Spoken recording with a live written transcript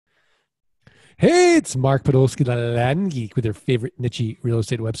Hey, it's Mark Podolsky, the Land Geek, with your favorite niche real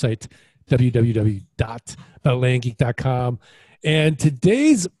estate website, www.thelandgeek.com. And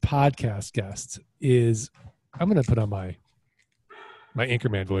today's podcast guest is, I'm going to put on my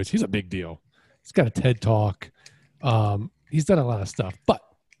Anchorman voice. He's a big deal. He's got a TED Talk. He's done a lot of stuff. But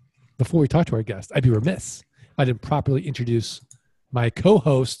before we talk to our guest, I'd be remiss if I didn't properly introduce my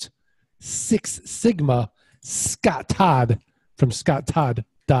co-host, Six Sigma, Scott Todd from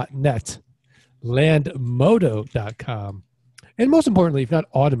scotttodd.net. landmodo.com, and most importantly, if not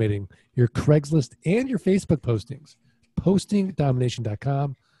automating your Craigslist and your Facebook postings,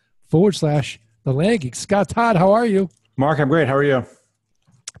 postingdomination.com/the Land Geek. Scott Todd, how are you? Mark, I'm great. How are you?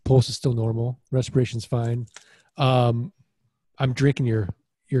 Pulse is still normal. Respiration's fine. I'm drinking your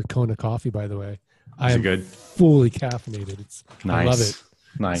Kona coffee, by the way. I am good? Fully caffeinated. Nice. I love it.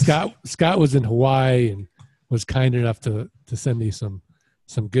 Nice. Scott was in Hawaii and was kind enough to send me some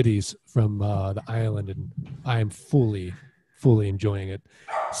goodies from the island, and I am fully enjoying it.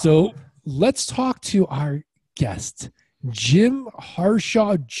 So let's talk to our guest, Jim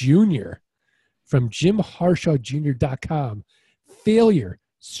Harshaw Jr. from jimharshawjr.com. Failure,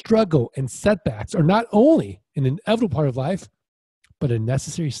 struggle, and setbacks are not only an inevitable part of life, but a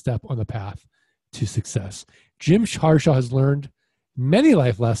necessary step on the path to success. Jim Harshaw has learned many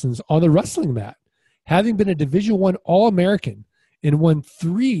life lessons on the wrestling mat, having been a Division I All-American and won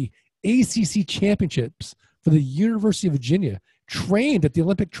 3 ACC championships for the University of Virginia, trained at the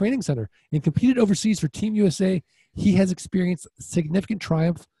Olympic Training Center, and competed overseas for Team USA. He has experienced significant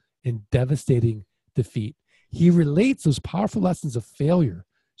triumph and devastating defeat. He relates those powerful lessons of failure,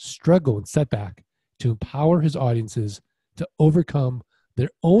 struggle, and setback to empower his audiences to overcome their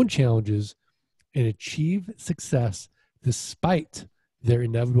own challenges and achieve success despite their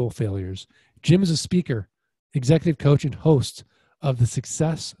inevitable failures. Jim is a speaker, executive coach, and host of the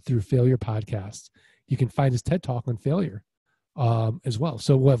Success Through Failure podcast. You can find his TED Talk on failure as well.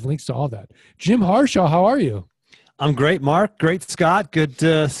 So we'll have links to all that. Jim Harshaw, how are you? I'm great, Mark. Great, Scott. Good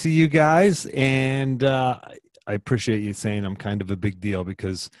to see you guys. And I appreciate you saying I'm kind of a big deal,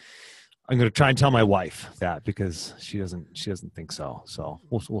 because I'm going to try and tell my wife that, because she doesn't think so. So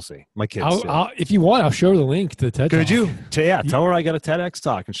we'll see. My kids. If you want, I'll show her the link to the TED Talk. Could you? Yeah, tell her I got a TEDx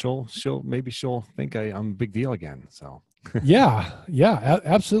talk, and she'll think I'm a big deal again. So. Yeah,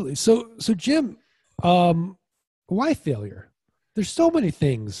 absolutely. So Jim, why failure? There's so many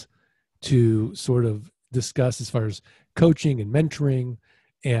things to sort of discuss as far as coaching and mentoring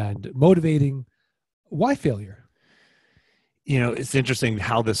and motivating. Why failure? You know, it's interesting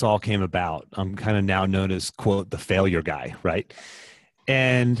how this all came about. I'm kind of now known as, quote, the failure guy, right?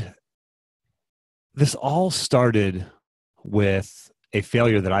 And this all started with a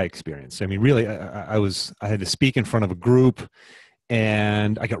failure that I experienced. I mean, really, I had to speak in front of a group,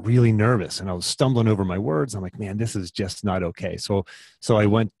 and I got really nervous, and I was stumbling over my words. I'm like, man, this is just not okay. So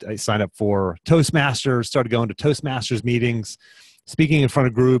I signed up for Toastmasters, started going to Toastmasters meetings, speaking in front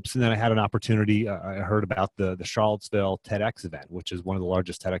of groups. And then I had an opportunity. I heard about the Charlottesville TEDx event, which is one of the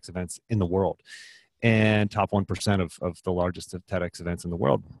largest TEDx events in the world, and top 1% of the largest TEDx events in the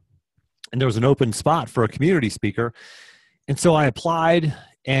world. And there was an open spot for a community speaker. And so I applied,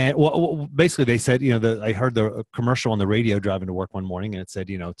 and basically they said, I heard the commercial on the radio driving to work one morning, and it said,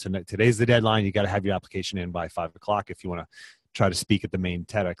 today's the deadline. You got to have your application in by 5:00 if you want to try to speak at the main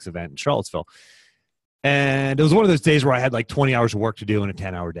TEDx event in Charlottesville. And it was one of those days where I had like 20 hours of work to do in a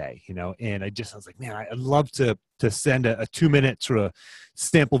 10-hour day, and I was like, man, I'd love to send a 2-minute sort of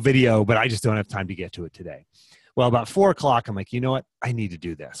sample video, but I just don't have time to get to it today. Well, about 4:00, I'm like, you know what? I need to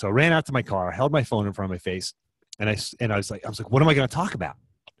do this. So I ran out to my car, held my phone in front of my face, and I was like, what am I going to talk about?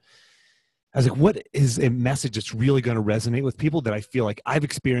 I was like, what is a message that's really going to resonate with people that I feel like I've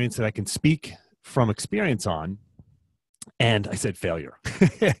experienced, that I can speak from experience on? And I said failure.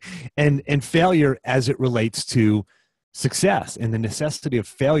 and failure as it relates to success, and the necessity of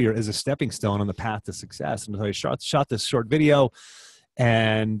failure as a stepping stone on the path to success. And so I shot this short video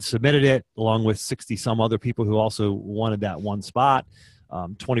and submitted it along with 60 some other people who also wanted that one spot.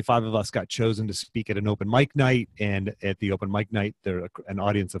 25 of us got chosen to speak at an open mic night, and at the open mic night, an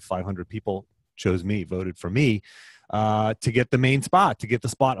audience of 500 people chose me, voted for me to get the main spot, to get the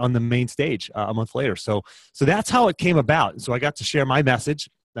spot on the main stage a month later. So that's how it came about. So I got to share my message.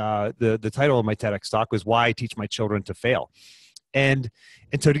 The title of my TEDx talk was "Why I Teach My Children to Fail," and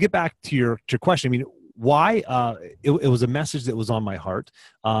so to get back to your question, I mean, why? It was a message that was on my heart.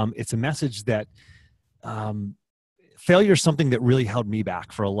 It's a message that. Failure is something that really held me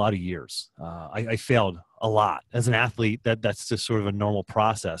back for a lot of years. I failed a lot as an athlete. That's just sort of a normal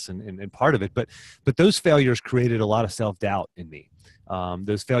process and part of it. But those failures created a lot of self-doubt in me.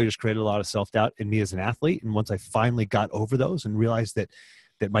 Those failures created a lot of self-doubt in me as an athlete. And once I finally got over those and realized that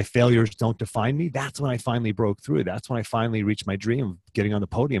my failures don't define me, that's when I finally broke through. That's when I finally reached my dream of getting on the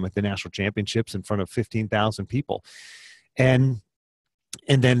podium at the national championships in front of 15,000 people. And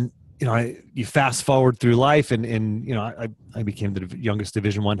then, you fast forward through life and I became the youngest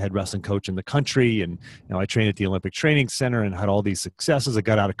Division I head wrestling coach in the country. And, I trained at the Olympic Training Center and had all these successes. I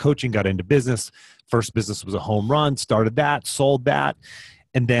got out of coaching, got into business. First business was a home run, started that, sold that.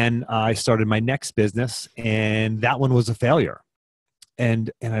 And then I started my next business, and that one was a failure.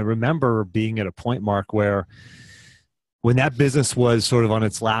 And I remember being at a point, Mark, where when that business was sort of on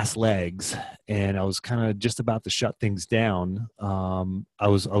its last legs and I was kind of just about to shut things down, I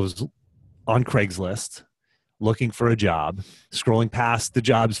was on Craigslist looking for a job, scrolling past the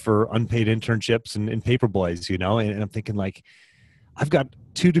jobs for unpaid internships and paper boys, and I'm thinking, like, I've got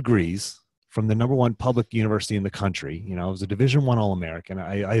 2 degrees from the #1 public university in the country. I was a Division I All-American.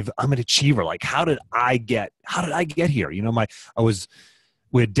 I'm an achiever. Like, how did I get here?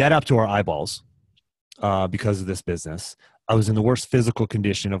 We had debt up to our eyeballs because of this business. I was in the worst physical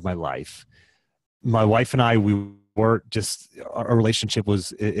condition of my life. My wife and I, our relationship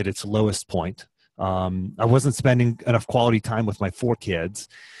was at its lowest point. I wasn't spending enough quality time with my 4 kids,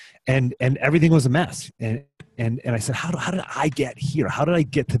 and everything was a mess. And I said, how did I get here? How did I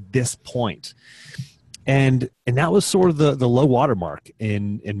get to this point? And that was sort of the low water mark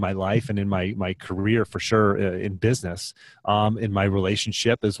in my life and in my career, for sure, in business, in my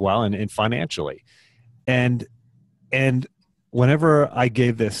relationship as well, and financially. And whenever I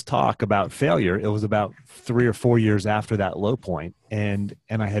gave this talk about failure, it was about 3 or 4 years after that low point. And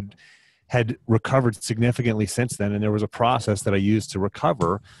I had recovered significantly since then. And there was a process that I used to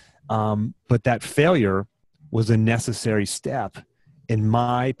recover. But that failure was a necessary step in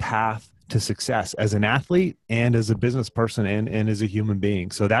my path to success as an athlete and as a business person and as a human being.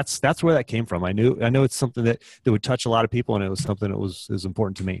 So that's where that came from. I know it's something that would touch a lot of people, and it was something that was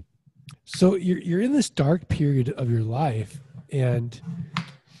important to me. So you're in this dark period of your life, and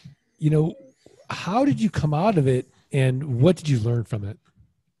how did you come out of it, and what did you learn from it?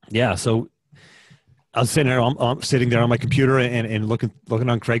 Yeah. So I was sitting there, I'm sitting there on my computer and looking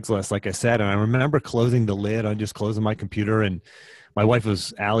on Craigslist, like I said, and I remember closing the lid on just closing my computer, and my wife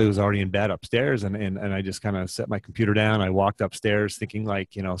Allie was already in bed upstairs, and I just kind of set my computer down. I walked upstairs thinking, like,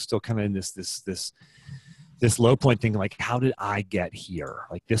 still kind of in this low point, thinking, like, how did I get here?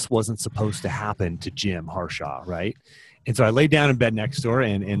 Like, this wasn't supposed to happen to Jim Harshaw, right? And so I lay down in bed next door,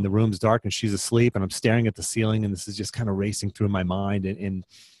 and the room's dark and she's asleep, and I'm staring at the ceiling, and this is just kind of racing through my mind. And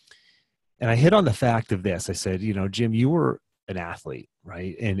I hit on the fact of this. I said, Jim, you were an athlete,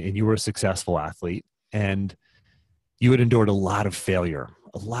 right? And you were a successful athlete, and you had endured a lot of failure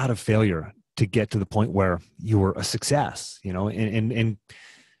to get to the point where you were a success, and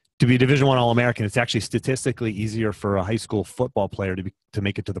to be a Division I All-American, it's actually statistically easier for a high school football player to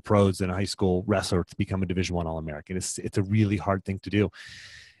make it to the pros than a high school wrestler to become a Division I All-American. It's a really hard thing to do.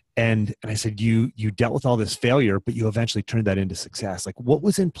 And I said, you dealt with all this failure, but you eventually turned that into success. Like, what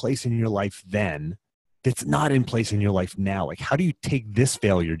was in place in your life then that's not in place in your life now? Like, how do you take this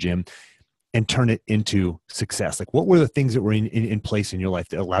failure, Jim, and turn it into success? Like, what were the things that were in place in your life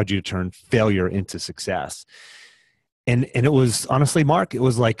that allowed you to turn failure into success? And it was, honestly, Mark, it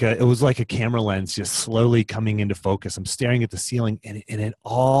was like a camera lens just slowly coming into focus. I'm staring at the ceiling, and it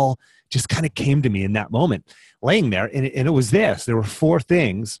all just kind of came to me in that moment, laying there. And it was this. There were 4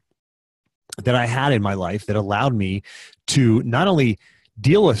 things that I had in my life that allowed me to not only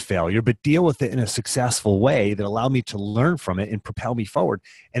deal with failure, but deal with it in a successful way that allowed me to learn from it and propel me forward.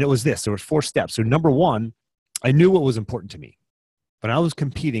 And it was this. There were 4 steps. So number 1, I knew what was important to me. When I was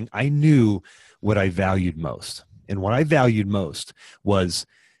competing, I knew what I valued most. And what I valued most was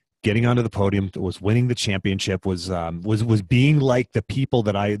getting onto the podium, was winning the championship, was being like the people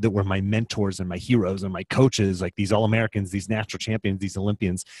that were my mentors and my heroes and my coaches, like these All-Americans, these national champions, these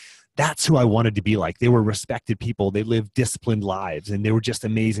Olympians. That's who I wanted to be like. They were respected people. They lived disciplined lives, and they were just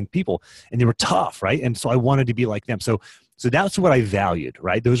amazing people, and they were tough, right? And so I wanted to be like them. So that's what I valued,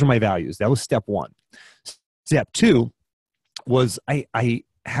 right? Those are my values. That was step 1. Step 2 was I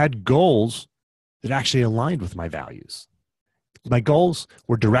had goals that actually aligned with my values. My goals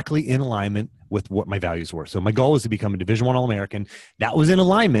were directly in alignment with what my values were. So my goal was to become a Division I All-American. That was in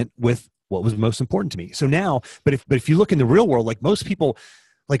alignment with what was most important to me. So now, but if you look in the real world, like most people,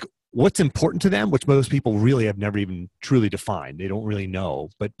 like what's important to them, which most people really have never even truly defined. They don't really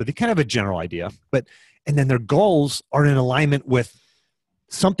know, but they kind of have a general idea. And then their goals are in alignment with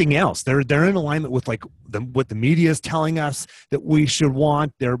something else. They're in alignment with like what the media is telling us that we should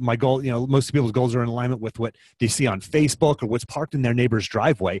want. My goal, most people's goals are in alignment with what they see on Facebook or what's parked in their neighbor's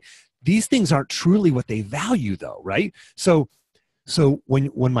driveway. These things aren't truly what they value though, right? So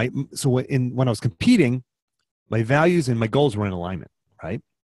when I was competing, my values and my goals were in alignment, right?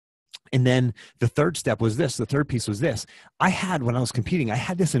 And then the third step was this. The third piece was this. When I was competing, I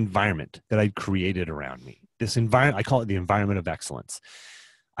had this environment that I'd created around me. This environment, I call it the environment of excellence.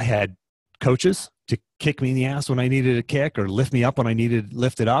 I had coaches to kick me in the ass when I needed a kick, or lift me up when I needed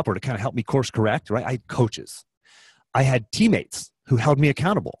lifted up, or to kind of help me course correct, right? I had coaches. I had teammates who held me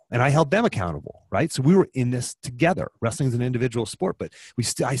accountable, and I held them accountable, right? So we were in this together. Wrestling is an individual sport, but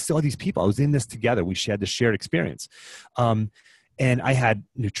I still had these people. I was in this together. We had this shared experience. And I had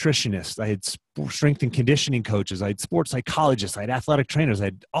nutritionists, I had strength and conditioning coaches, I had sports psychologists, I had athletic trainers, I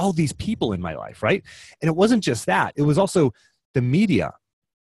had all these people in my life, right? And it wasn't just that. It was also the media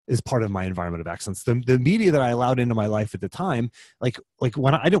is part of my environment of excellence. The media that I allowed into my life at the time, like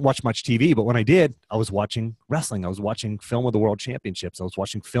when I didn't watch much TV, but when I did, I was watching wrestling. I was watching film of the world championships. I was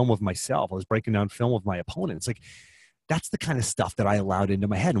watching film of myself. I was breaking down film of my opponents. Like, that's the kind of stuff that I allowed into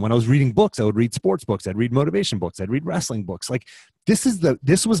my head. And when I was reading books, I would read sports books. I'd read motivation books. I'd read wrestling books. Like, this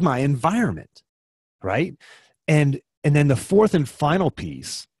was my environment, right? And then the fourth and final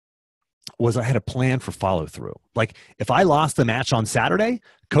piece was I had a plan for follow through. Like, if I lost the match on Saturday,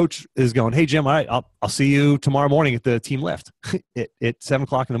 coach is going, "Hey Jim, all right, I'll see you tomorrow morning at the team lift at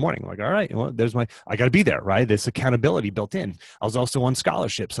 7:00 in the morning." I'm like, all right, well, I got to be there, right? This accountability built in. I was also on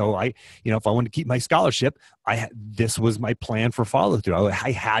scholarship. So if I wanted to keep my scholarship, this was my plan for follow through.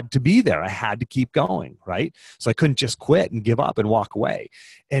 I had to be there. I had to keep going, right? So I couldn't just quit and give up and walk away.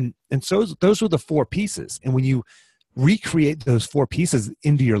 And so those were the four pieces. And when you recreate those four pieces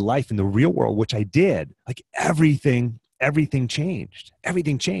into your life in the real world, which I did, like everything changed.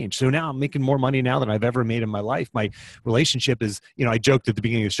 Everything changed. So now I'm making more money now than I've ever made in my life. My relationship is, I joked at the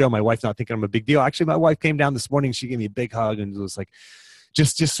beginning of the show, my wife not thinking I'm a big deal. Actually, my wife came down this morning. She gave me a big hug and it was like,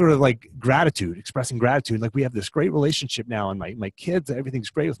 just sort of like gratitude, expressing gratitude. Like, we have this great relationship now, and my kids, everything's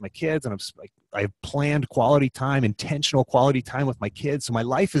great with my kids. And I've planned quality time, intentional quality time with my kids. So my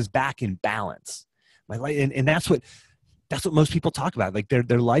life is back in balance. My life, and that's what most people talk about. Like, their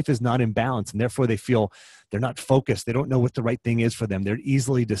life is not in balance, and therefore they feel they're not focused. They don't know what the right thing is for them. They're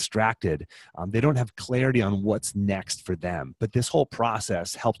easily distracted. They don't have clarity on what's next for them. But this whole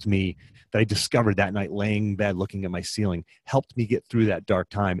process helped me, that I discovered that night laying in bed, looking at my ceiling, helped me get through that dark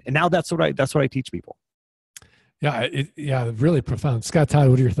time. And now that's what I teach people. Yeah, really profound. Scott Todd,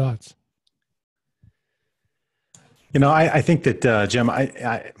 what are your thoughts? I think that, Jim,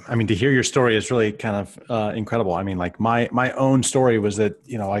 I mean, to hear your story is really kind of incredible. I mean, like my own story was that,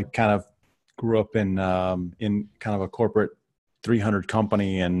 I kind of grew up in kind of a corporate 300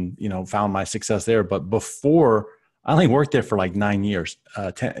 company and, found my success there. But before, I only worked there for like 9 years,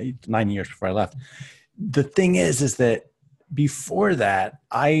 9 years before I left. The thing is that before that,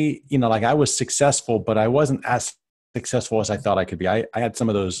 I was successful, but I wasn't as successful as I thought I could be. I had some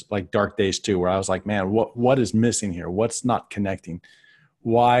of those like dark days too, where I was like, man, what is missing here? What's not connecting?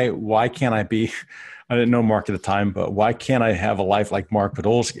 Why can't I be, I didn't know Mark at the time, but why can't I have a life like Mark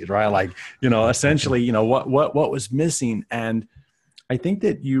Podolsky, right? Like, essentially, what was missing? And I think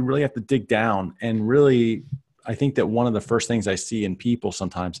that you really have to dig down, and really, I think that one of the first things I see in people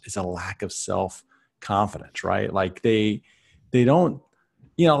sometimes is a lack of self-confidence, right? Like they don't,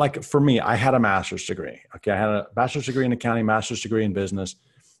 like for me, I had a master's degree. Okay. I had a bachelor's degree in accounting, master's degree in business.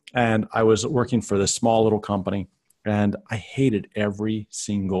 And I was working for this small little company, and I hated every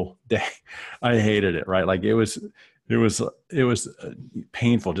single day. I hated it, right? Like it was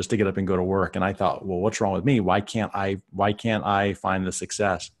painful just to get up and go to work. And I thought, well, what's wrong with me? Why can't I find the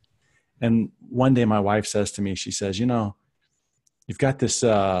success? And one day my wife says to me, she says, you've got this,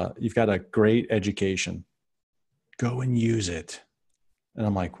 you've got a great education. Go and use it. And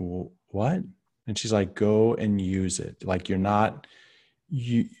I'm like, well, what? And she's like, go and use it. Like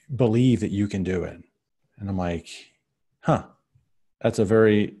you believe that you can do it. And I'm like, that's a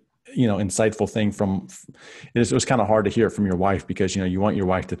very, insightful thing it was kind of hard to hear it from your wife, because, you want your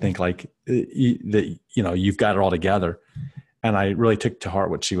wife to think like that, you've got it all together. And I really took to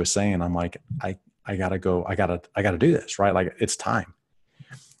heart what she was saying. I'm like, I gotta go. I gotta do this, right? Like, it's time.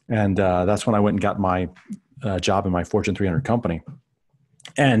 And that's when I went and got my job in my Fortune 300 company.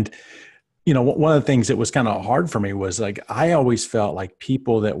 And, one of the things that was kind of hard for me was like, I always felt like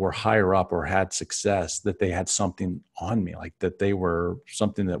people that were higher up or had success, that they had something on me, like that they were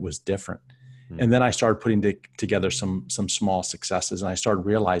something that was different. Mm-hmm. And then I started putting together some small successes, and I started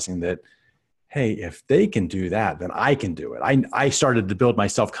realizing that, hey, if they can do that, then I can do it. I started to build my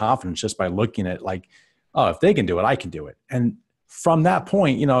self-confidence just by looking at like, oh, if they can do it, I can do it. And from that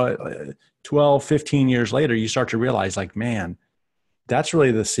point, 12, 15 years later, you start to realize like, man, that's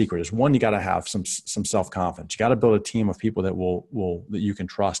really the secret is one, you got to have some self-confidence. You got to build a team of people that that you can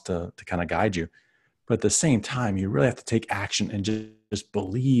trust to kind of guide you. But at the same time, you really have to take action and just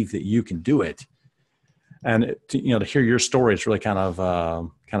believe that you can do it. And to hear your story, it's really kind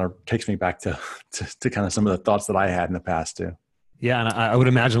of takes me back to kind of some of the thoughts that I had in the past too. Yeah, and I would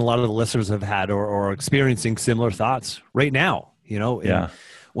imagine a lot of the listeners have had or are experiencing similar thoughts right now. Yeah.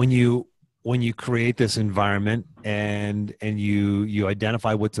 When you create this environment and you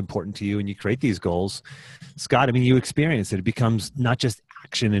identify what's important to you and you create these goals, Scott, I mean, you experience it. It becomes not just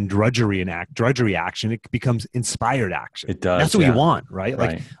action and drudgery action. It becomes inspired action. It does. That's what you want, right?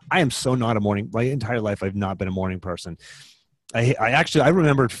 Right. Like I am so not my entire life, I've not been a morning person. I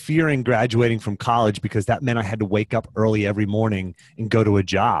remember fearing graduating from college because that meant I had to wake up early every morning and go to a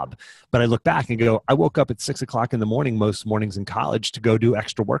job. But I look back and go, I woke up at 6 o'clock in the morning, most mornings in college, to go do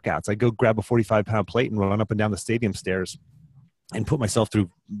extra workouts. I go grab a 45-pound plate and run up and down the stadium stairs and put myself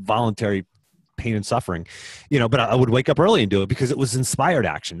through voluntary pain and suffering, but I would wake up early and do it because it was inspired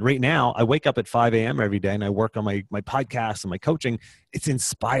action. Right now, I wake up at 5 a.m. every day and I work on my podcast and my coaching. It's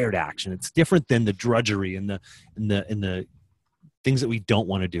inspired action. It's different than the drudgery and the things that we don't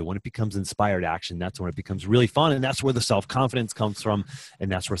want to do. When it becomes inspired action, that's when it becomes really fun. And that's where the self-confidence comes from.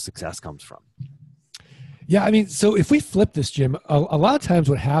 And that's where success comes from. Yeah. I mean, so if we flip this, Jim, a lot of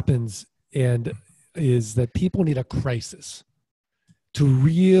times what happens is that people need a crisis to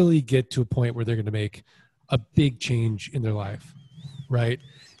really get to a point where they're going to make a big change in their life, right?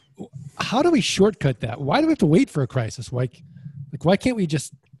 How do we shortcut that? Why do we have to wait for a crisis? Why can't we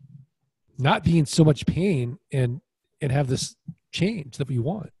just not be in so much pain and have this change that we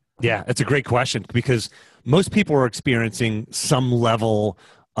want? Yeah, that's a great question because most people are experiencing some level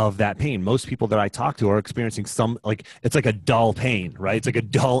of that pain. Most people that I talk to are experiencing it's like a dull pain, right? It's like a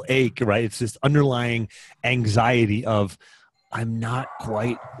dull ache, right? It's this underlying anxiety of, I'm not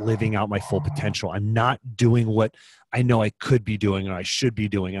quite living out my full potential. I'm not doing what I know I could be doing or I should be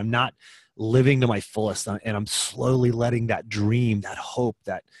doing. I'm not living to my fullest. And I'm slowly letting that dream, that hope,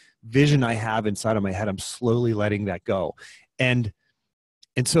 that vision I have inside of my head, I'm slowly letting that go. And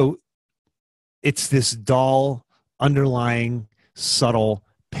so it's this dull, underlying, subtle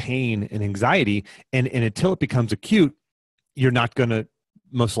pain and anxiety. And until it becomes acute, you're not going to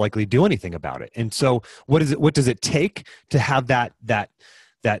most likely do anything about it. And so what does it take to have that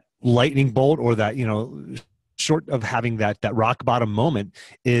lightning bolt or that, short of having that rock bottom moment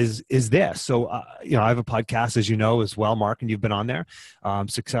is this. So, I have a podcast, as you know, as well, Mark, and you've been on there,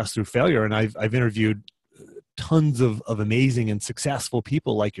 Success Through Failure. And I've interviewed tons of amazing and successful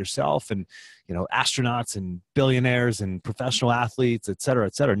people like yourself and, astronauts and billionaires and professional athletes, et cetera,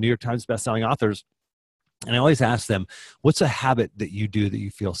 New York Times bestselling authors. And I always ask them, what's a habit that you do that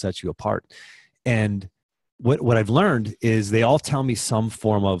you feel sets you apart? And what I've learned is they all tell me some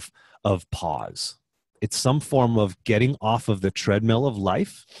form of pause. It's some form of getting off of the treadmill of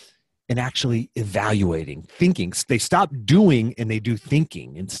life and actually evaluating, thinking. They stop doing and they do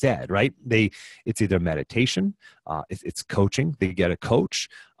thinking instead, right? It's either meditation, it's coaching. They get a coach,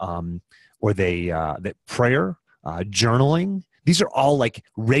 or that prayer, journaling. These are all like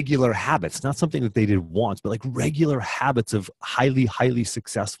regular habits, not something that they did once, but like regular habits of highly, highly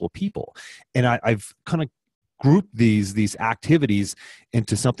successful people. And I've kind of grouped these activities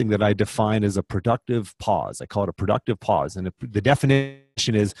into something that I define as a productive pause. I call it a productive pause. And the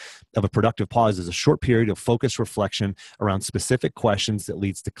definition of a productive pause is a short period of focused reflection around specific questions that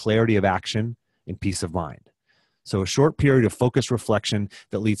leads to clarity of action and peace of mind. So a short period of focused reflection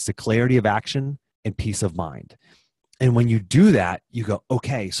that leads to clarity of action and peace of mind. And when you do that, you go,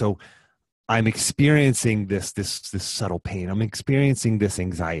 okay, so I'm experiencing this subtle pain. I'm experiencing this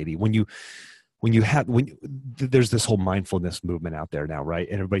anxiety. There's this whole mindfulness movement out there now, right?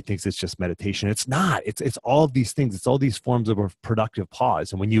 And everybody thinks it's just meditation. It's not. It's all of these things. It's all these forms of a productive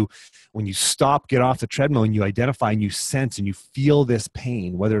pause. And when you stop, get off the treadmill, and you identify and you sense and you feel this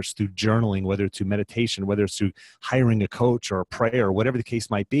pain, whether it's through journaling, whether it's through meditation, whether it's through hiring a coach or a prayer, or whatever the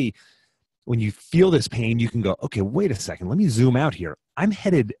case might be, when you feel this pain, you can go, okay, wait a second. Let me zoom out here. I'm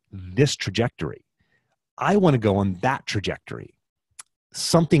headed this trajectory. I want to go on that trajectory.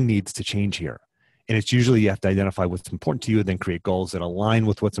 Something needs to change here. And it's usually you have to identify what's important to you and then create goals that align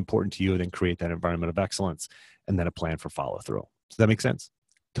with what's important to you and then create that environment of excellence and then a plan for follow through. Does that make sense?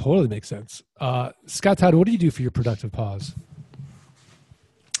 Totally makes sense. Scott Todd, what do you do for your productive pause?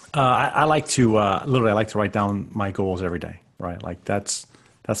 I like to literally write down my goals every day, right? Like that's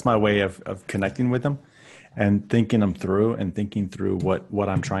that's my way of connecting with them and thinking them through and thinking through what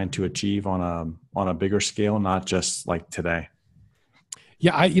I'm trying to achieve on a bigger scale, not just like today.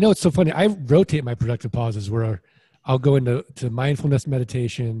 Yeah, it's so funny. I rotate my productive pauses where I'll go into mindfulness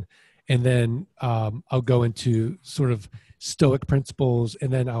meditation, and then I'll go into sort of stoic principles,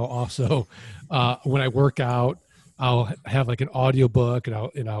 and then I'll also when I work out, I'll have like an audio book, and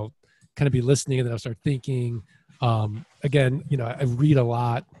I'll kind of be listening, and then I'll start thinking. Again, I read a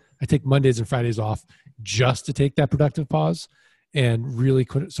lot. I take Mondays and Fridays off just to take that productive pause and really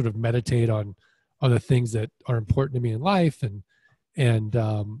sort of meditate on the things that are important to me in life, but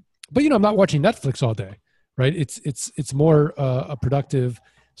I'm not watching Netflix all day, right? It's more a productive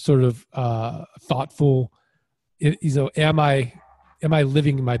sort of thoughtful. Am I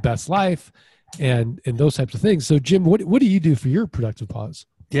living my best life, and those types of things. So, Jim, what do you do for your productive pause?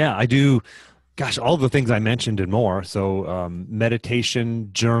 Yeah, I do. Gosh, all the things I mentioned and more. So, meditation,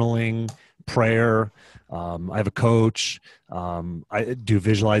 journaling, prayer. I have a coach. I do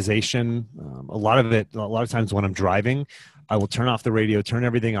visualization. A lot of times when I'm driving, I will turn off the radio, turn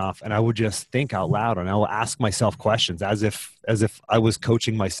everything off, and I will just think out loud, and I will ask myself questions as if I was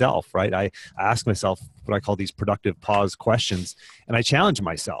coaching myself, right? I ask myself what I call these productive pause questions, and I challenge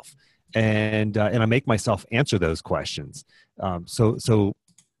myself, and I make myself answer those questions. So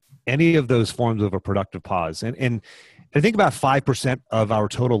any of those forms of a productive pause, and I think about 5% of our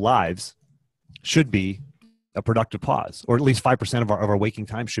total lives should be a productive pause, or at least 5% of our waking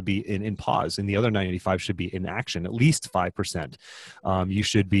time should be in pause, and the other 95 should be in action. At least 5%. You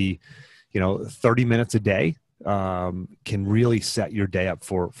should be, 30 minutes a day can really set your day up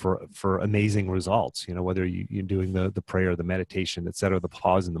for amazing results. Whether you're doing the prayer, the meditation, et cetera, the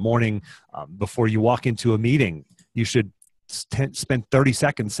pause in the morning, before you walk into a meeting, you should spend 30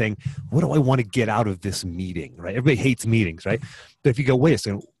 seconds saying, what do I want to get out of this meeting, right? Everybody hates meetings, right? But if you go, wait a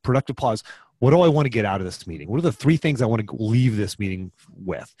second, productive pause, what do I want to get out of this meeting? What are the 3 things I want to leave this meeting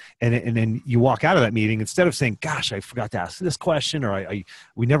with? And then you walk out of that meeting, instead of saying, gosh, I forgot to ask this question, or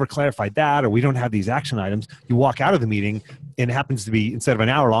we never clarified that, or we don't have these action items. You walk out of the meeting, and it happens to be, instead of an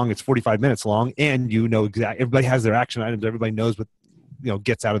hour long, it's 45 minutes long, and exactly, everybody has their action items. Everybody knows what,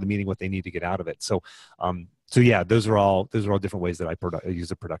 gets out of the meeting, what they need to get out of it. So yeah, those are all different ways that I use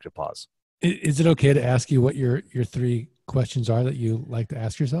a productive pause. Is it okay to ask you what your 3 questions are that you like to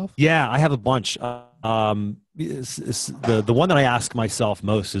ask yourself? Yeah, I have a bunch. The one that I ask myself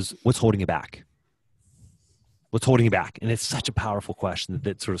most is, what's holding you back? What's holding you back? And it's such a powerful question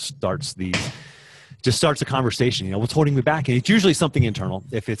that sort of starts a conversation. What's holding me back? And it's usually something internal.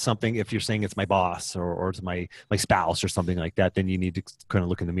 If you're saying it's my boss or it's my spouse or something like that, then you need to kind of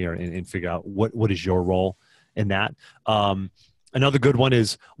look in the mirror and figure out what is your role in that. Another good one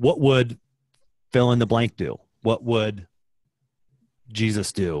is, what would fill in the blank do? What would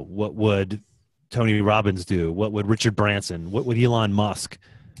Jesus do? What would Tony Robbins do? What would Richard Branson? What would Elon Musk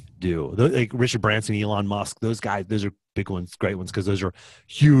do? Like Richard Branson, Elon Musk, those guys, those are big ones, great ones, because those are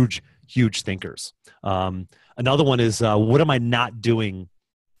huge, huge thinkers. Another one is, what am I not doing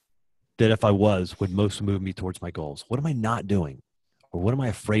that if I would most move me towards my goals? What am I not doing? Or what am I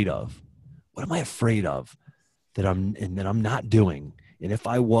afraid of? What am I afraid of that I'm not doing? And if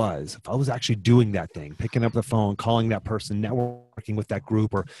I was actually doing that thing, picking up the phone, calling that person, networking with that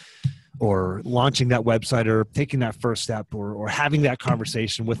group, or launching that website, or taking that first step, or having that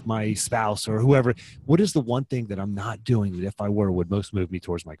conversation with my spouse or whoever, what is the one thing that I'm not doing that if I would most move me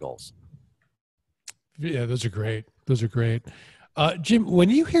towards my goals? Yeah, those are great. Jim,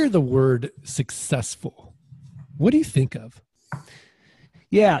 when you hear the word successful, what do you think of?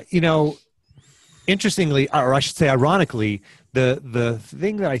 Yeah, interestingly, or I should say ironically, the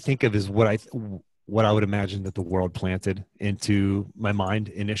thing that I think of is what I would imagine that the world planted into my mind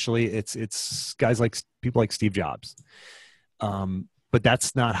initially. It's guys like people like Steve Jobs. But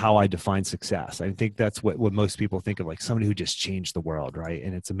that's not how I define success. I think that's what most people think of, like somebody who just changed the world, right?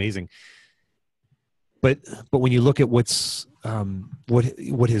 And it's amazing. But when you look at what his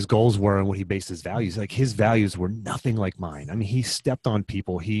goals were and what he based his values, like his values were nothing like mine. I mean, he stepped on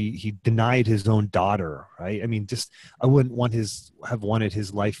people. He denied his own daughter, right? I mean, I wouldn't have wanted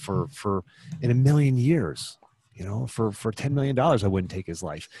his life for in a million years, for $10 million, I wouldn't take his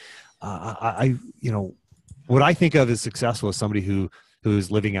life. What I think of as successful is somebody who's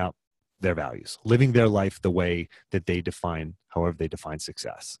living out their values, living their life the way that they define, however they define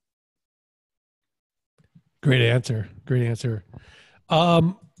success. Great answer.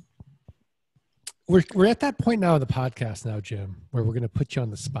 We're at that point now in the podcast now, Jim, where we're going to put you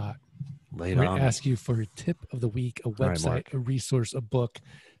on the spot. We're going to ask you for a tip of the week, a website, a resource, a book,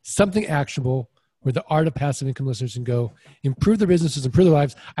 something actionable, where the Art of Passive Income listeners can go improve their businesses, improve their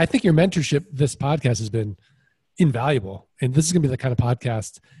lives. I think your mentorship, this podcast, has been invaluable. And this is going to be the kind of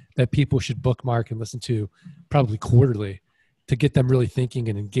podcast that people should bookmark and listen to probably quarterly to get them really thinking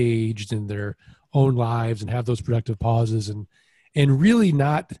and engaged in their own lives and have those productive pauses and really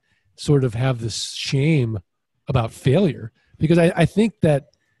not sort of have this shame about failure. Because I think that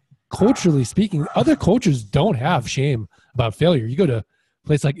culturally speaking, other cultures don't have shame about failure. You go to a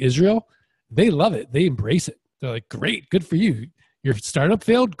place like Israel, they love it. They embrace it. They're like, great, good for you. Your startup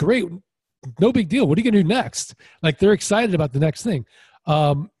failed? Great. No big deal. What are you going to do next? Like, they're excited about the next thing.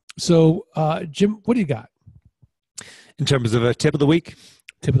 So Jim, what do you got? In terms of a tip of the week?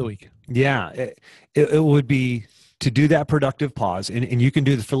 Tip of the week. Yeah, it would be to do that productive pause. And you can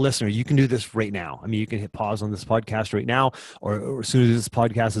do this for the listener. You can do this right now. I mean, you can hit pause on this podcast right now, or as soon as this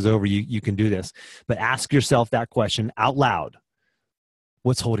podcast is over, you can do this. But ask yourself that question out loud.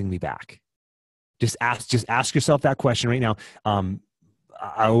 What's holding me back? Just ask yourself that question right now.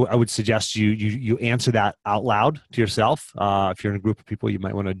 I would suggest you answer that out loud to yourself. If you're in a group of people, you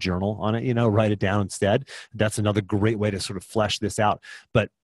might want to journal on it, write it down instead. That's another great way to sort of flesh this out. But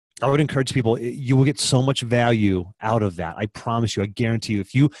I would encourage people, you will get so much value out of that. I promise you, I guarantee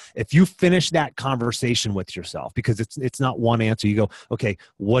you, if you finish that conversation with yourself, because it's not one answer, you go, okay,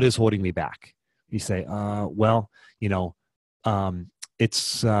 what is holding me back? You say,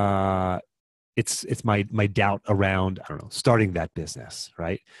 it's my doubt around, I don't know, starting that business,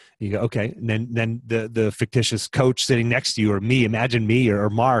 right? You go, okay. And then the fictitious coach sitting next to you, or me, imagine me or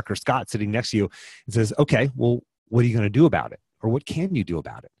Mark or Scott sitting next to you, and says, okay, well, what are you going to do about it? Or what can you do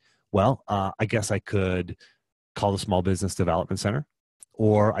about it? Well, I guess I could call the Small Business Development Center,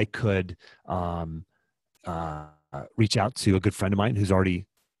 or I could reach out to a good friend of mine who's already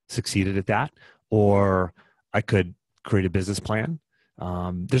succeeded at that, or I could create a business plan.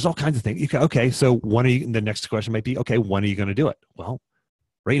 There's all kinds of things. Okay, so the next question might be, okay, when are you going to do it? Well,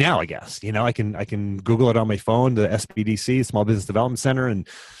 right now, I guess. I can Google it on my phone, the SBDC, Small Business Development Center, and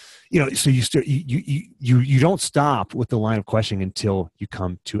so you don't stop with the line of questioning until you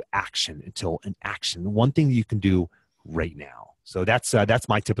come to action, one thing that you can do right now. So that's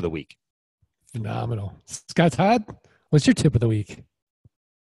my tip of the week. Phenomenal. Scott Todd, what's your tip of the week?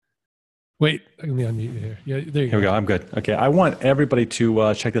 Wait, let me unmute you here. Yeah, there you go. Here we go. I'm good. Okay. I want everybody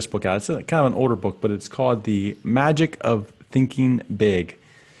to check this book out. It's kind of an older book, but it's called The Magic of Thinking Big.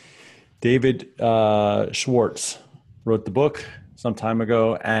 David Schwartz wrote the book some time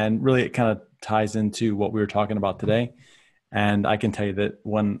ago, and really it kind of ties into what we were talking about today. And I can tell you that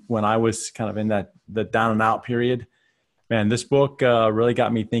when I was kind of in the down and out period, man, this book really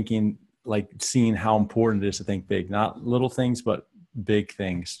got me thinking, like seeing how important it is to think big, not little things, but big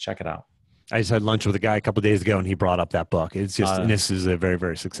things. Check it out. I just had lunch with a guy a couple of days ago, and he brought up that book. It's just, and this is a very,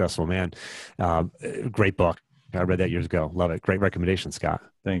 very successful man. Great book. I read that years ago. Love it. Great recommendation, Scott.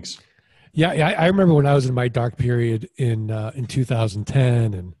 Thanks. Yeah, I remember when I was in my dark period in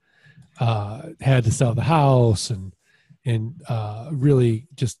 2010, and had to sell the house and really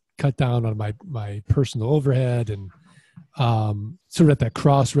just cut down on my personal overhead, and sort of at that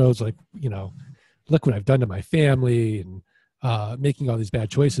crossroads, like, look what I've done to my family, and making all these bad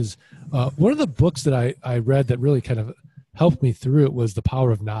choices. One of the books that I read that really kind of helped me through it was The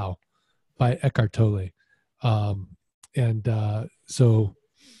Power of Now by Eckhart Tolle. So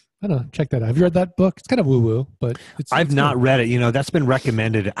I don't know, check that out. Have you read that book? It's kind of woo-woo, but I've not read it. That's been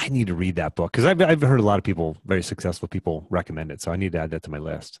recommended. I need to read that book because I've heard a lot of people, very successful people, recommend it. So I need to add that to my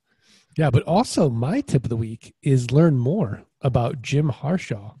list. Yeah, but also my tip of the week is learn more about Jim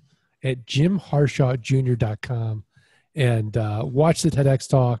Harshaw at jimharshawjr.com, and watch the TEDx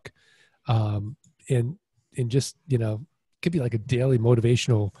talk, and just, could be like a daily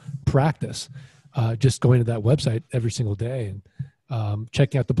motivational practice, just going to that website every single day and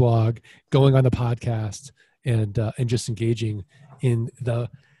checking out the blog, going on the podcast, and just engaging in the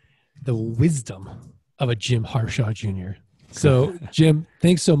wisdom of a Jim Harshaw Jr. So, Jim,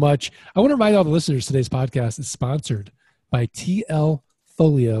 thanks so much. I want to remind all the listeners today's podcast is sponsored by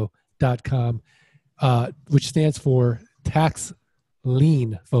tlfolio.com, which stands for Tax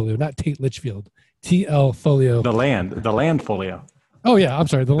Lien Folio, not Tate Litchfield. TL Folio. The land folio. Oh, yeah. I'm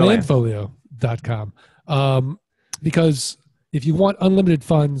sorry. The landfolio.com. Because if you want unlimited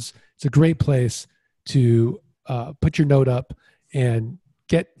funds, it's a great place to put your note up and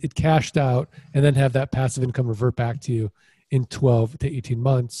get it cashed out, and then have that passive income revert back to you in 12 to 18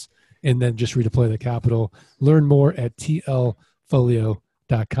 months, and then just redeploy the capital. Learn more at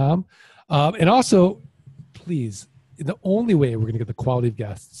tlfolio.com. And also, please, the only way we're going to get the quality of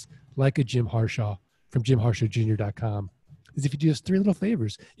guests like a Jim Harshaw from jimharshawjr.com is if you do us 3 little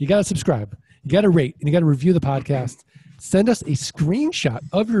favors. You got to subscribe, you got to rate, and you got to review the podcast. Send us a screenshot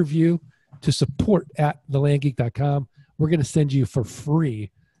of your review to support@thelandgeek.com. We're going to send you for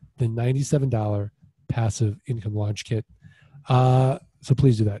free the $97 passive income launch kit. So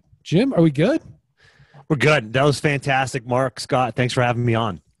please do that. Jim, are we good? We're good. That was fantastic, Mark, Scott. Thanks for having me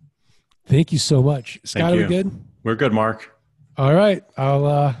on. Thank you so much. Scott, are we good? We're good, Mark. All right.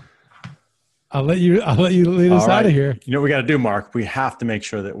 I'll let you lead us out of here. You know what we got to do, Mark? We have to make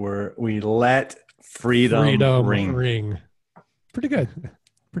sure that we let freedom ring. Pretty good.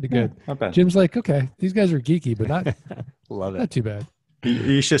 Pretty good. Not bad. Jim's like, okay, these guys are geeky, but Love it. not too bad.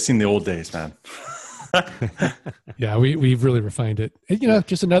 You should have seen the old days, man. Yeah, we've really refined it. And,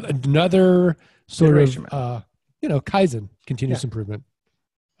 just another sort of, Kaizen, continuous improvement.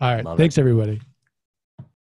 All right. Thanks, everybody.